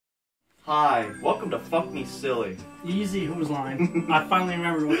Hi, welcome to Fuck Me Silly. Easy, who's line? I finally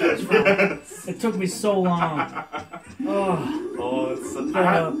remembered what that was from. Yes. It took me so long. Oh, it's such who's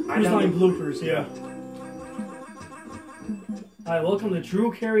line bloopers, yeah. Hi, welcome to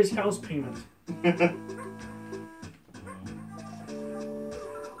Drew Carey's house payment.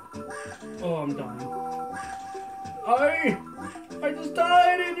 Oh, I'm dying. I just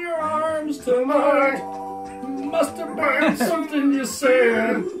died in your arms tonight. Must have been something you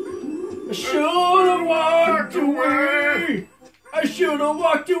said. I should have walked away. I should have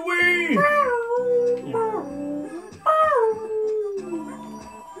walked away.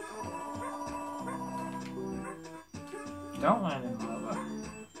 Don't land in lava.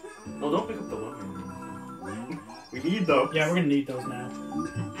 Well, don't pick up the lava. We need those. Yeah, we're gonna need those now.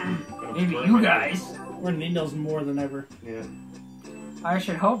 Maybe you guys. We're gonna need those more than ever. Yeah. I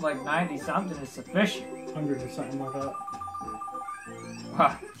should hope like 90 something is sufficient. 100 or something like that.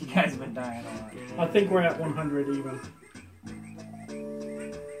 Wow, you guys have been dying a lot. I think we're at 100 even.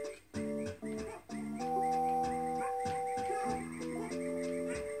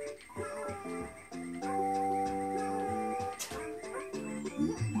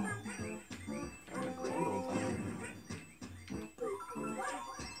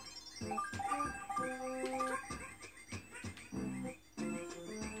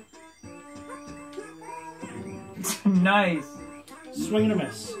 Nice. Swing and a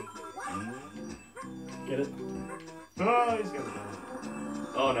miss. Get it? Oh, he's gonna die.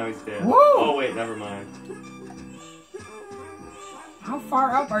 Oh, now he's dead. Woo! Oh, wait, never mind. How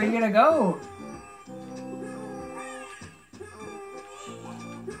far up are you gonna go?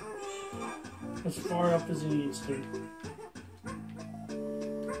 As far up as he needs to.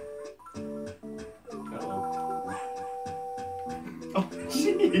 Oh,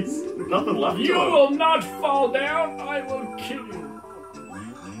 jeez. Nothing left You to him. will not fall down. I will kill you.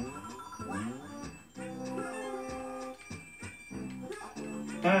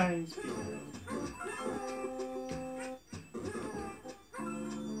 Nice.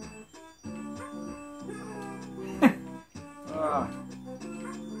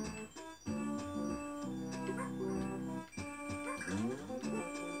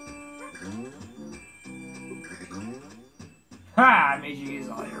 Ha! I made you use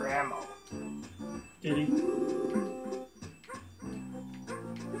all your ammo. Did he?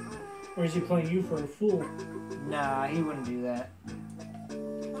 Or is he playing you for a fool? Nah, he wouldn't do that.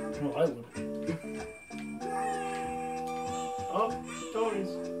 Well, I would. Oh,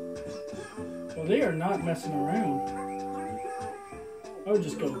 Tony's. Well, they are not messing around. I would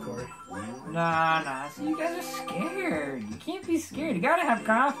just go with Corey. Nah. See, you guys are scared. You can't be scared. You gotta have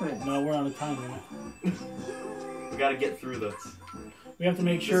confidence. No, we're on a time limit. We gotta get through this. We have to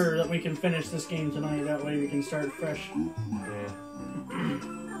make sure that we can finish this game tonight. That way we can start fresh. Yeah.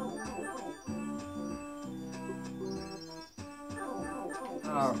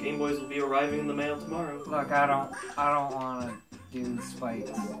 Oh, Game Boys will be arriving in the mail tomorrow. look, I don't want to do spikes.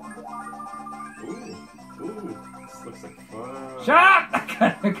 Ooh. This looks like fun. Shut up! I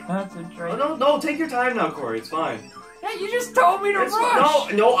gotta concentrate. Oh, no, take your time now, Corey. It's fine. Yeah, you just told me to It's,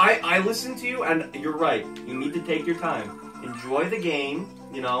 rush. no, I listened to you, and you're right. You need to take your time. Enjoy the game,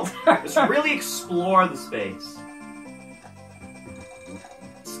 you know. Just really explore the space.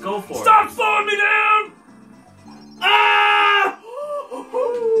 Let's go for it. Stop slowing me down! Ah!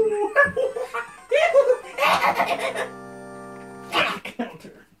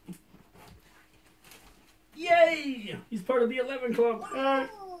 Counter. Yay! He's part of the 11 Club.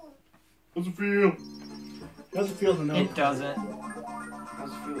 How's it feel? How's it feel to know? It doesn't.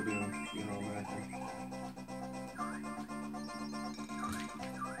 How's it feel being American?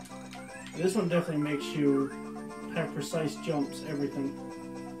 This one definitely makes you have precise jumps, everything.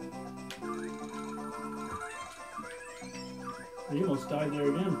 You almost died there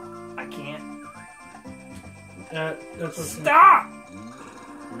again. I can't. That's what's Stop!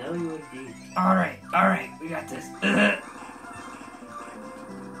 No, you would be. Alright, we got this.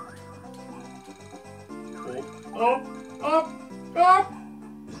 Up!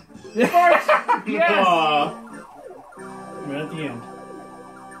 Yes! We're at the end.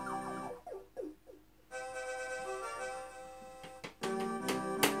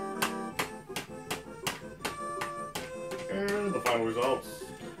 And the final results.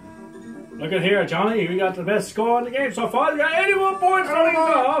 Look at here, Johnny. We got the best score in the game so far. We got 81 points starting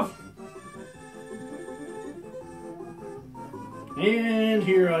us off. And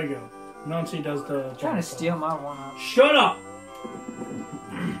here I go. Nancy does the... Trying to steal my one-up. Shut up!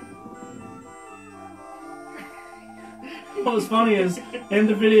 What was funny is, in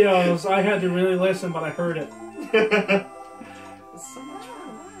the videos, I had to really listen, but I heard it. It's so much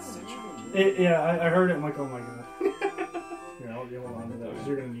fun. It's such a Yeah, I heard it. I'm like, oh my god. Yeah, I'll hold on to that because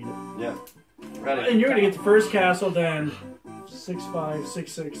you're gonna need it. Yeah. Ready. And you're gonna get the first castle, then 6, 5,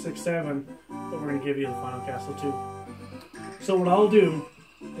 6, 6, 6, 7. But we're gonna give you the final castle too. So what I'll do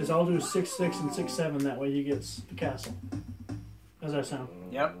is I'll do 6, 6, and 6, 7. That way he gets the castle. How's that sound?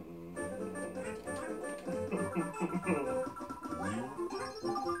 Yep.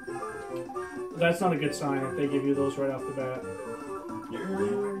 That's not a good sign if they give you those right off the bat.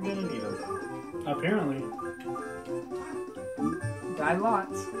 You're gonna need them. Apparently. Die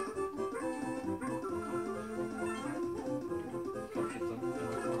lots.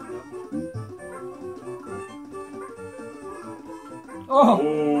 Oh!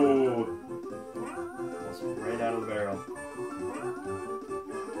 Oh! That's right out of the barrel.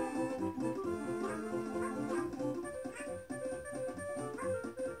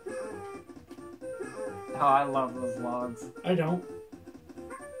 Oh, I love those logs. I don't.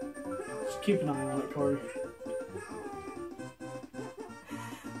 Just keep an eye on it, Corey.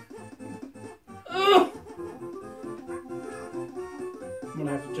 Ugh! I'm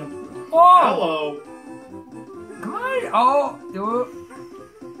gonna have to jump. Oh! Hello! Come on! Oh! Do it.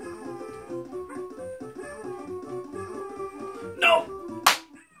 No!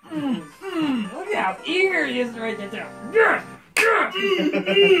 Look at how eager he is to write that down.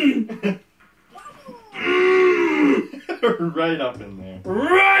 Right up in there.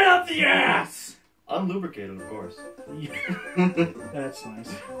 Right up the ass! Unlubricated, of course. That's nice.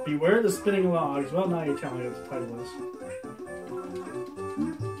 Beware the spinning logs. Well, now you're telling me what the title is.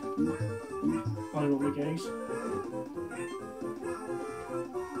 Oh, you won't make eggs?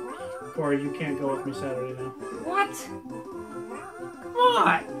 Corey, you can't go with me Saturday now. What? Come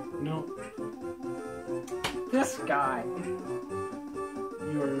on! No, This guy.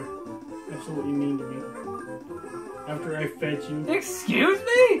 you are absolutely mean to me. After I fed you. Excuse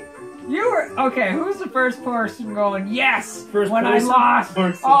me? You were... Okay, who's the first person going, yes! First when person? I lost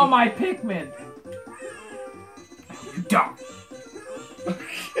Person. all my Pikmin. You dumb.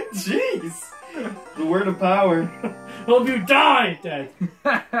 Jeez! The word of power. Hope you die, Dad!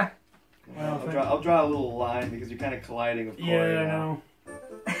 Well, I'll draw a little line because you're kind of colliding with Corey. yeah, I now. know.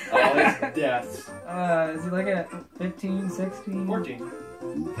 Oh, it's deaths. Is he like at 15, 16? 14.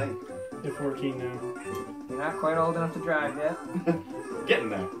 I think. You're 14 now. You're not quite old enough to drive yet. Getting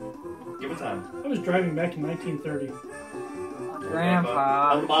there. Give it time. I was driving back in 1930.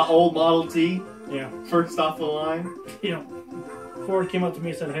 Grandpa. My old Model T, Yeah. first off the line. You know, Ford came up to me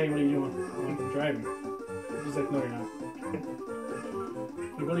and said, hey, what are you doing? I'm driving. He's like, no, you're not.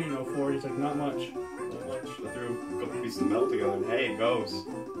 Like, what do you know, Ford? He's like, not much. Not much. I threw a couple pieces of milk together and hey, it goes.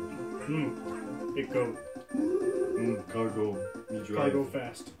 It go. Cargo. You drive. Cargo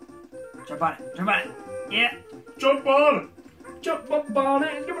fast. Jump on it. Jump on it. Yeah. Jump on it! Jump up on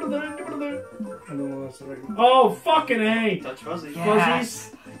it! Give it there! Give it there! I don't know what else to recommend. Oh, fucking A! Touch fuzzy.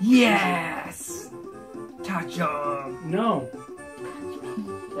 Yes. Yes. Touch 'em. No.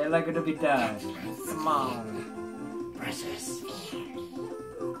 They like it to be done. Come on. Precious.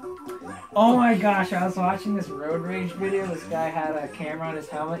 Oh my gosh, I was watching this road rage video. This guy had a camera on his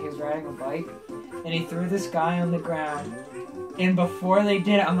helmet. He was riding a bike. And he threw this guy on the ground. And before they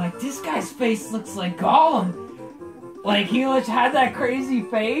did it, I'm like, this guy's face looks like Gollum. Like, he just had that crazy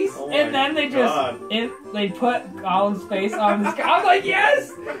face. Oh and then they just, they put Gollum's face on this guy. I'm like,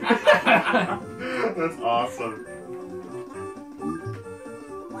 yes! That's awesome.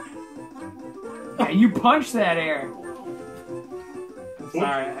 Yeah, you punched that air. I'm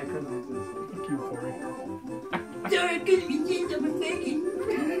sorry, I couldn't resist. Fuck you, Corey.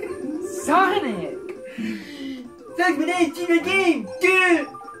 Sonic! Suck my dick, see my game! Dude!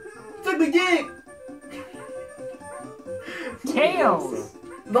 Suck my dick! Tails!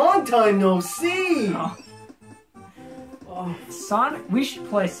 Long time no see! Oh, Sonic, we should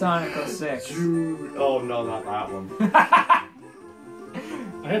play Sonic 06. Dude. Oh no, not that one.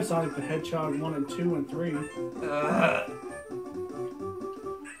 I had Sonic the Hedgehog 1 and 2 and 3.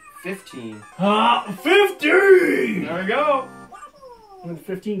 15. 50! There we go. I'm in the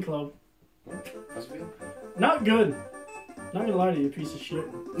 15 club. That's good. Not good. Not gonna lie to you, piece of shit.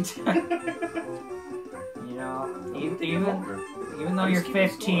 You know, even though you're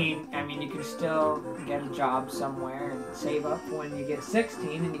 15, I mean, you can still get a job somewhere and save up for when you get 16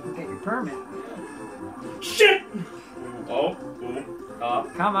 and you can get your permit. Shit! Oh,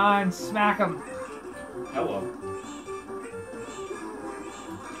 Come on, smack him. hello.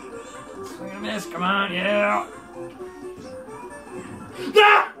 Swing and miss, come on, yeah.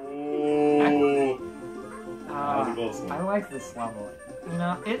 Ah! Oh. That was a close one. I like this level. You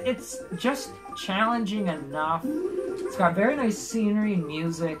know, it's just challenging enough It's got very nice scenery and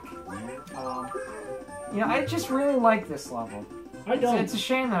music. You know, I just really like this level. I don't. It's a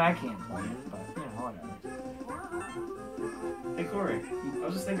shame that I can't play it, but you know, whatever. Hey Corey, I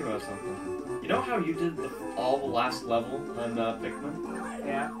was just thinking about something. You know how you did all the last level on Pikmin?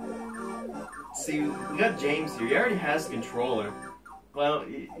 Yeah. See, we got James here. He already has the controller. Well,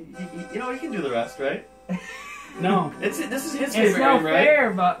 you know, he can do the rest, right? No. This is his It's favorite no game, right?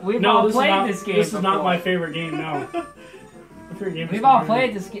 fair, but we've all played this game. This is not my favorite game, no. My favorite game is We've all Mario.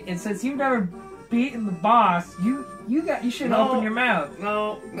 played this game, and since you've never beaten the boss, you should open your mouth.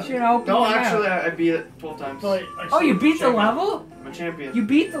 No. You should open No, your actually, mouth. I beat it 12 times. So, Oh, you beat the Champion. level? I'm a champion. You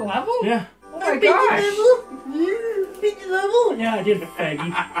beat the level? Yeah. Oh my gosh! You beat the level? Yeah, I did,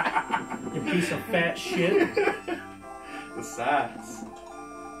 faggy. You piece of fat shit. The sass.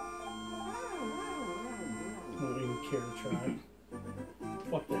 I don't even care to try.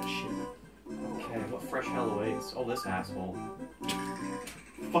 Fuck that shit. Okay, what fresh hell awaits? Oh, this asshole.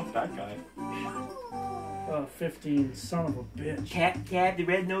 Fuck that guy. 15, son of a bitch. Cat, the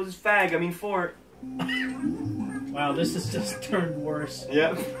red-nosed fag. I mean, fort. Wow, this has just turned worse.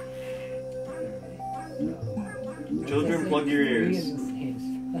 Yep. Children, plug your ears.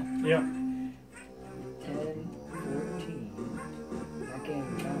 Yep. 10, 14. I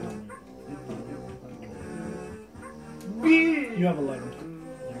can't count. You have 11.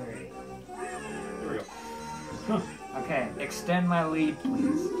 Alright. Here we go. Huh. Okay, extend my lead,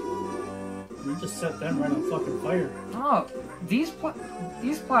 please. You just set them right on fucking fire. Oh, these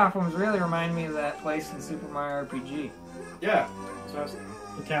platforms really remind me of that place in Super Mario RPG. Yeah. That's what I was thinking.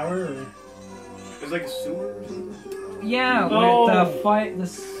 The tower, or... It was like a sewer or something? Yeah, Oh. where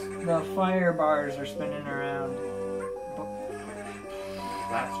the fire bars are spinning around.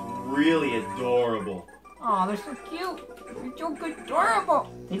 That's really adorable. Oh, they're so cute. They're so adorable.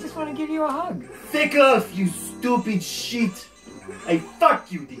 They just want to give you a hug. Thick off, you stupid shit! I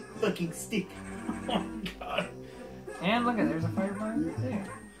fuck you, the fucking stick. Oh my god. And look at, there's a fire bar right there.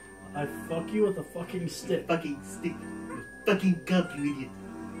 I fuck you with a fucking stick. Fucking stick. You fucking cup, you idiot.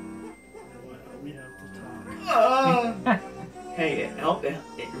 Wow, we have to talk. Ah. Hey, it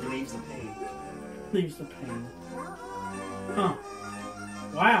relieves the pain. Leaves the pain. Huh.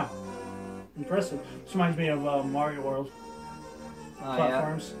 Wow. Impressive. This reminds me of Mario World. Oh,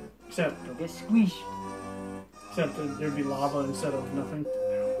 Platforms. Except yeah. Don't get squeezed. that there'd be lava instead of nothing.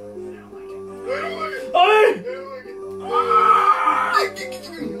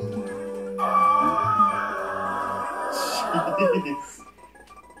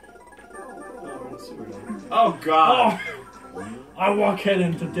 Oh god! Oh, I walk head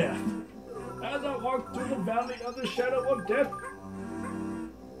into death. As I walk through the valley of the shadow of death.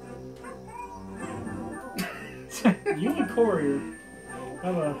 You and Corey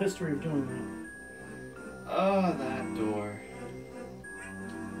have a history of doing that. Oh, that door.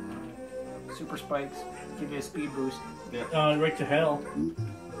 Super spikes. Give you a speed boost. Right to hell.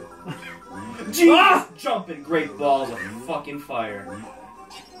 Jesus! Jumping great balls of fucking fire.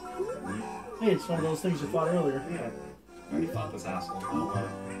 Hey, it's one of those things you thought earlier. Yeah. I already fought this asshole. Oh,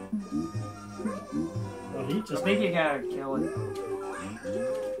 Well, he I just... think you gotta kill it.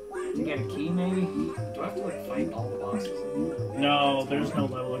 To get a key, maybe? do I have to like fight all the bosses? No, there's no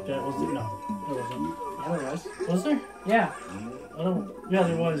level like that. Was there? No, there wasn't. Yeah, there was. Was there? Yeah. I don't... Yeah,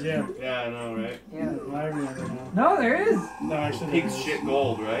 there was, yeah. Yeah, I know, right? Yeah. I remember now. No, there is. No, actually there Pig's is. shit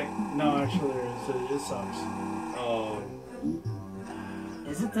gold, right? No, actually there is. It sucks. Oh.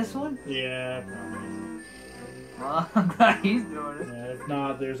 Is it this one? Yeah, probably. Well, I'm glad he's doing it. Yeah, if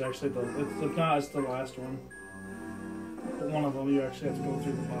not, there's actually the... If not, it's the last one. But one of them, you actually have to go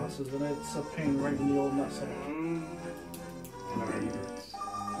through the bosses, and it's a pain right in the old nutsack.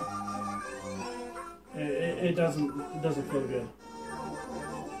 It doesn't feel good.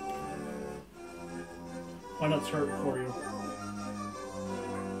 My nuts hurt for you.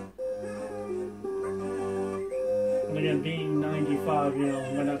 And again, being 95, you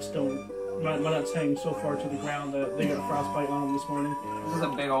know, my nuts don't... My nuts hang so far to the ground that they got frostbite on them this morning. This is a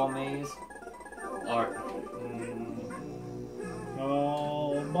big old maze. Art.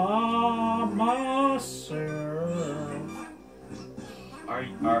 All by myself. Are I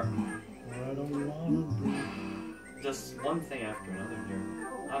don't wanna be. just one thing after another here.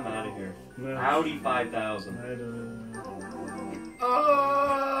 I'm out of here. No. Audi 5000. I don't...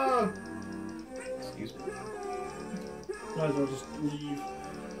 Excuse me. Might as well just leave.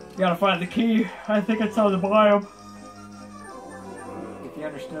 You gotta find the key. I think it's on the biome. If you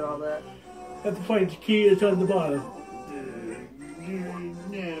understood all that. Have to find the key that's on the bottom.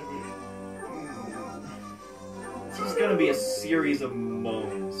 This is gonna be a series of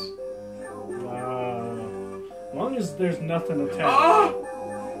moans. Wow. As long as there's nothing attached. Oh!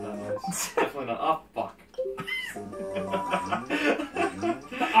 No, it's definitely not. Oh, fuck.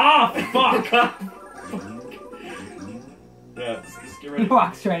 Ah, fuck! Yeah, just get He ready.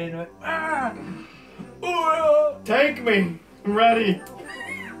 walks right into it. Ah! Take me! I'm ready!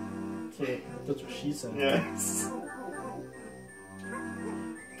 So, that's what she said. Yes.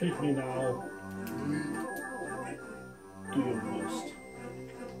 Take me now. Do your best.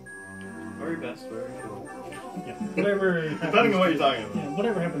 Very best, very cool. Yeah, whatever. Depending on what you're talking about. Yeah,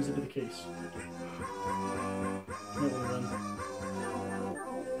 whatever happens to be the case. No, we're done.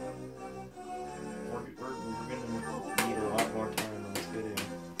 We're gonna need a lot more time on this video.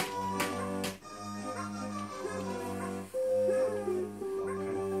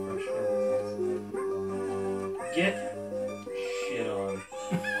 Get shit on.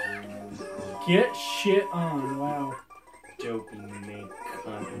 Get shit on. Wow. Dopey make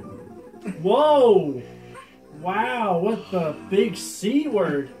cunt. Whoa! Wow, what the big C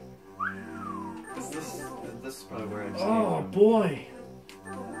word? This is probably where I've seen Oh him. boy.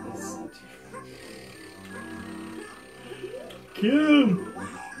 This- Kim!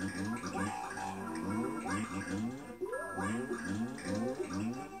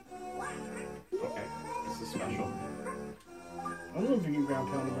 Okay, this is special. I don't know if you can ground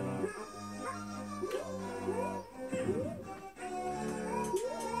pound him or not.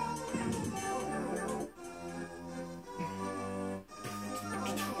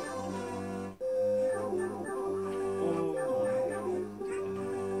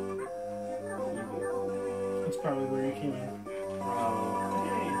 That's probably where you came in.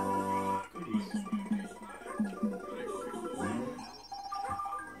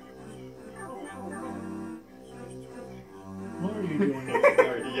 What are you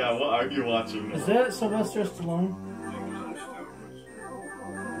doing? Yeah, what are you watching? Is that Sylvester Stallone?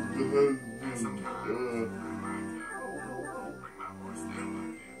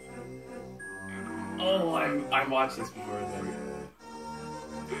 Oh, I watched this before.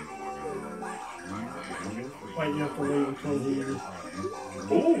 Wait, you have to wait until he...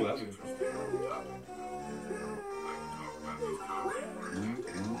 Oh, that's a good one.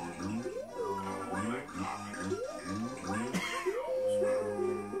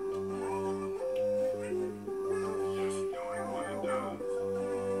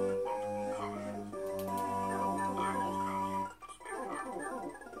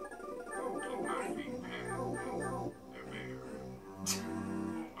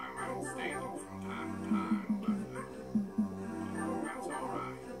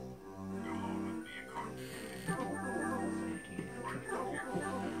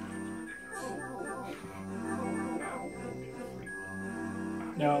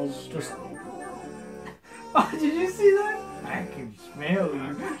 No, it was just... Oh, did you see that? I can smell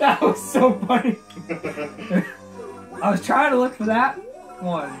you. That was so funny. I was trying to look for that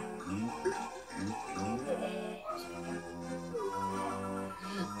one.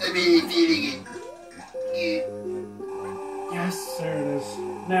 Yes, There it is.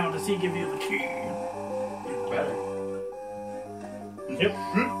 Now, does he give you the key? better. Yep.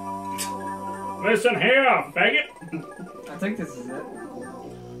 Listen here, faggot! I think this is it.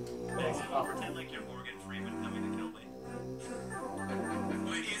 I'll pretend like you're Morgan Freeman coming to kill me.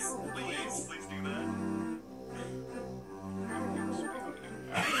 Please do that.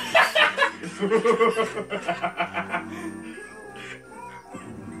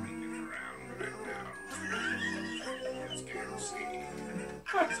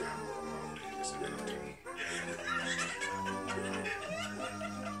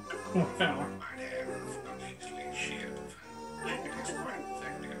 Wow.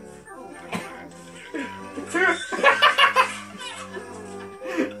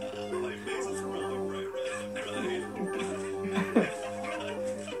 My face is rolling right.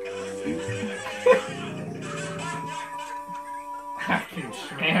 I can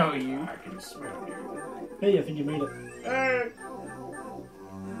smell you. I can smell you. Hey, I think you made it.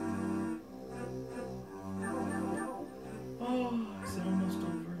 Oh, is it almost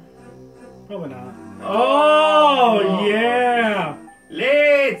over? Probably not. Oh, yeah!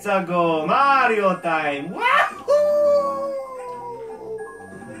 Let's go, Mario time! Wahoo!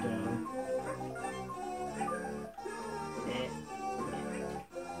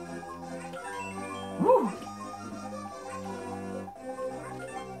 Woo.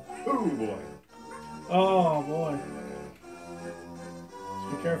 Oh boy. Oh, boy.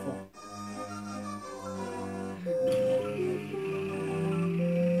 Just be careful.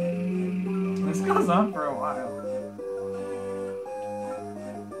 This goes on for a while.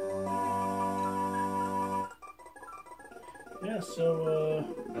 Yeah, so,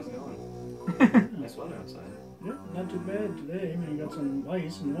 How's it going? nice nice weather outside. Yeah, not too bad today. I mean, you got some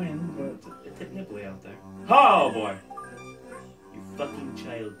ice and wind, but It's nipply out there. Oh boy! You fucking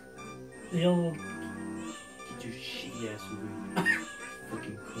child. the old Get your shitty ass away.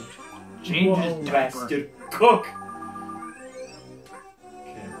 Fucking cook. Change Whoa. his diaper. Bastard cook!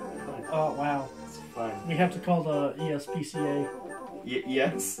 Okay, fine. oh wow, It's fine. we have to call the ESPCA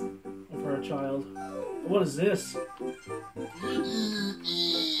Yes? for a child. What is this?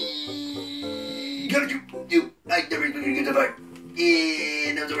 You, I never get the fuck.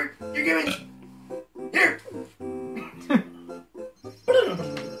 Yeah, no, over. You're giving. Here!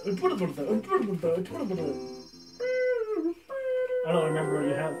 I don't remember what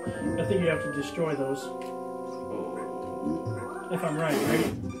you have. I think you have to destroy those. Oh. If I'm right,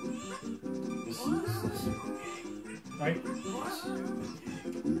 right? Right?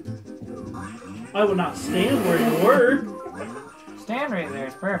 I would not stand where you were. Stand right there.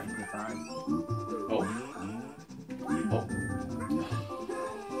 It's perfectly fine. Oh. Oh.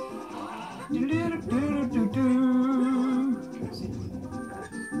 Do-do-do-do-do-do.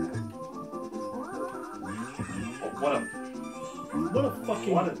 Oh, what a. What a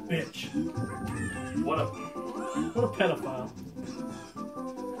fucking What a- bitch. What a. What a pedophile.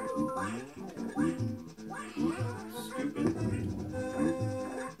 Stupid.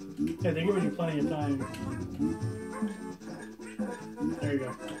 Hey, they're giving you plenty of time. There you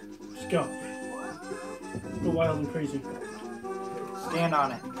go. Just go. Go wild and crazy. Stand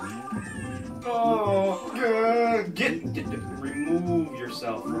on it. Oh, God. Get, remove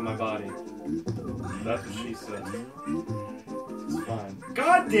yourself from my body. That's what she said. It's fine.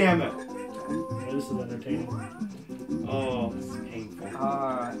 God damn it! Yeah, this is entertaining. Oh, this is painful.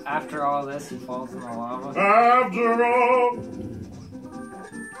 After all this, he falls in the lava. After all.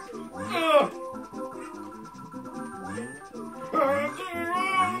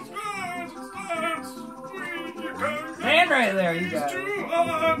 Stand right there, you got it.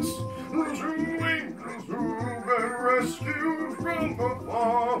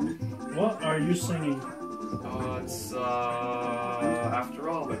 What are you singing? It's After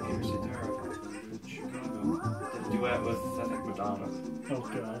All by Peter Cetera from Chicago. Did a duet with, I think, Madonna. Oh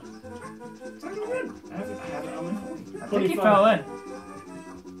god. It's not good. I have it on my phone. I think he 25. fell in.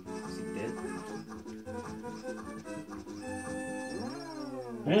 Is he dead?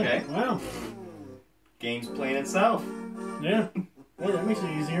 Yeah. Okay. Wow. Game's playing itself. Yeah. Well, that makes it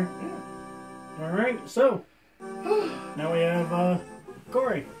easier. Alright, so now we have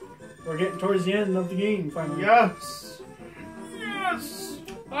Corey. We're getting towards the end of the game finally. Yes! Yes!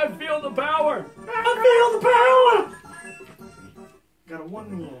 I feel the power! I feel the power! Got a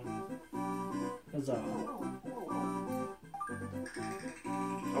 1 million. Huzzah.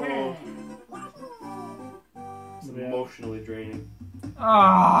 Oh. It's Yeah. emotionally draining.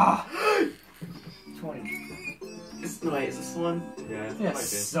 Ah. 20. Is this the one? Yeah, it might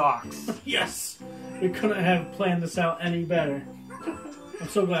This be. sucks. Yes! We couldn't have planned this out any better. I'm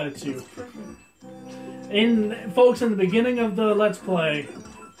so glad it's you. Folks, in the beginning of the Let's Play,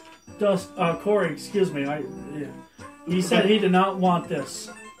 Corey, excuse me, he said he did not want this.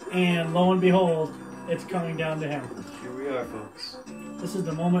 And lo and behold, it's coming down to him. Here we are, folks. This is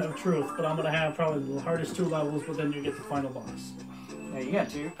the moment of truth, but I'm going to have probably the hardest 2 levels, but then you get the final boss. Yeah, you got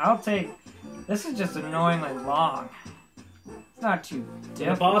 2. I'll take... This is just annoyingly long. It's not too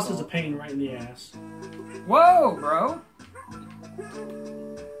difficult. The boss is a pain right in the ass. Whoa, bro!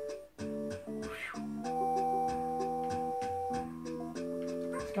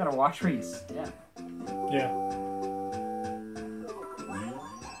 Just gotta watch where you step. Yeah.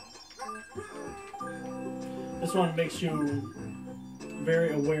 This one makes you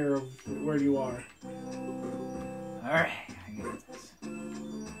very aware of where you are. Alright, I get this. We're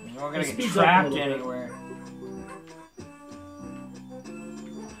not gonna It get speeds up a trapped little bit. anywhere.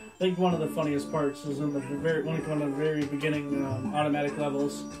 I think one of the funniest parts is in the one of the very beginning automatic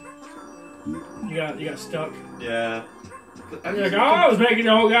levels. You got stuck. Yeah. You're like, oh, I was making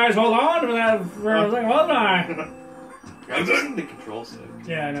you guys hold on to that for a second, wasn't I? I'm using the control stick.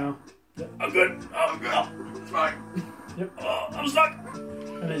 Yeah, I know. I'm good. I'm good. It's fine. Yep. Oh, I'm stuck.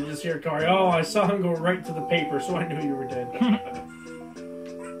 And then you just hear Corey, oh, I saw him go right to the paper, so I knew you were dead.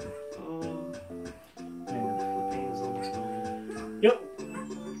 Oh, Man. the pain is almost gone. Yep.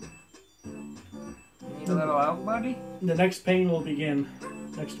 You need a little help, buddy? The next pain will begin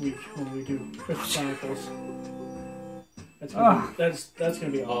next week when we do Fifth Chronicles. That's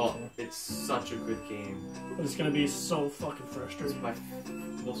gonna be Oh, awesome. it's such a good game. But it's gonna be so fucking It's frustrating. my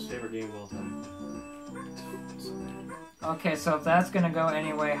most favorite game of all time. Okay, so if that's gonna go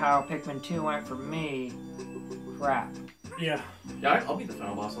anyway how Pikmin 2 went for me, crap. Yeah. Yeah, I'll beat the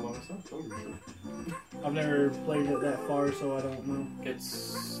final boss all by myself. Don't worry. I've never played it that far, so I don't know.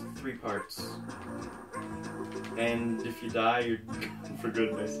 It's 3 parts. And if you die, you're gone for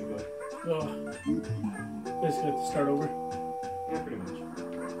good, basically. Oh. Basically have to start over. Yeah, pretty much.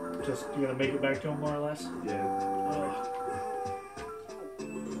 Just, you gotta make it back to him, more or less. Yeah.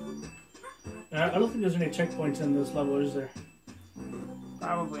 I don't think there's any checkpoints in this level, is there?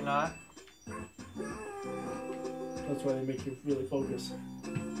 Probably not. That's why they make you really focus.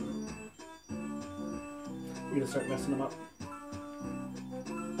 We're gonna start messing them up.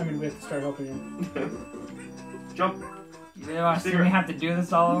 I mean, we have to start helping him. Jump! You really want to see me have to do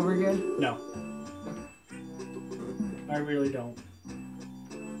this all over again? No. I really don't.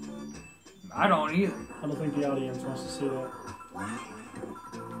 I don't either. I don't think the audience wants to see that.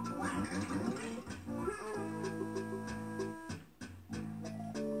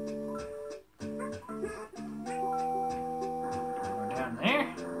 Go down there.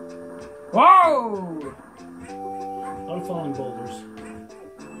 Whoa! A lot of falling boulders.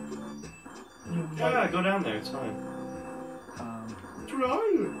 You Yeah, go down there, it's fine. Try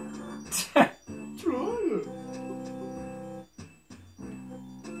it! Try it!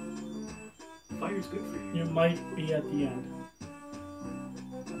 Fire's good for you. You might be at the end.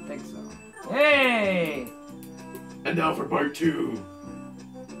 I think so. Hey! And now for part 2.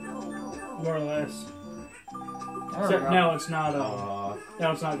 More or less. There we Except go. now it's not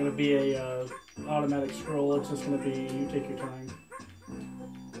now it's not going to be a automatic scroll. It's just going to be you take your time.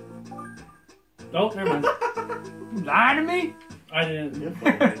 Oh, never mind. You lied to me? I didn't. You're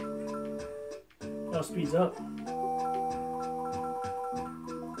fine. That speeds up.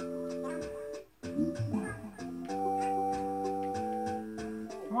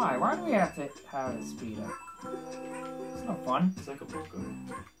 Why? Why do we have to have it speed up? It's no fun. It's like a polka.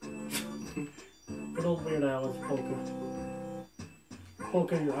 Good old Weird Al with polka.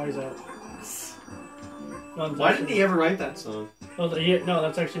 Polka your eyes out. No, Why didn't he ever write that song? Oh, no,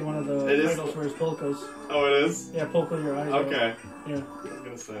 that's actually one of the It is? titles for his polkas. Oh, it is? Yeah, polka your eyes out. Okay. Yeah. I was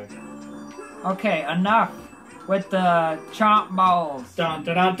gonna say. Okay, enough with the chomp balls. Dun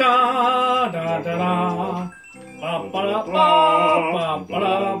da da da da da da. Ba ba da ba ba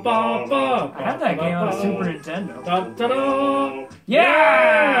da ba ba. I had that game on the Super Nintendo. Da da da.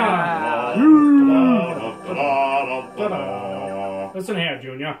 Yeah! Listen here,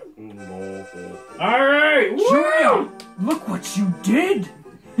 Junior. All right. Junior, look what you did!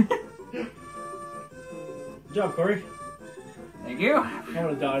 Good job, Corey. Thank you. I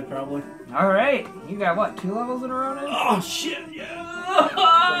would have died probably. All right, you got what? 2 levels in a row now? Oh shit! Yeah.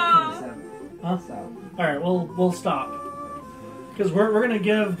 27. Huh? So, All right, we'll stop because we're gonna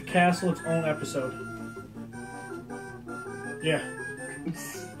give the castle its own episode. Yeah.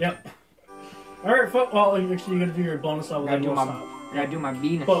 Yep. All right, well, actually, you gotta do your bonus level. gotta Then do we'll my stop. gotta do my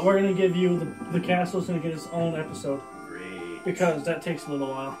bean. But we're gonna give you the castle's gonna get its own episode Great. because that takes a little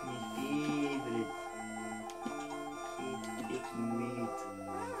while.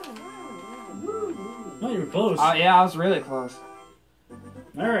 Oh, you were close. Oh yeah, I was really close.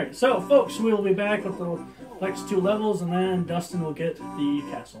 All right, so folks, we'll be back with the next 2 levels, and then Dustin will get the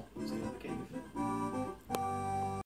castle. Okay.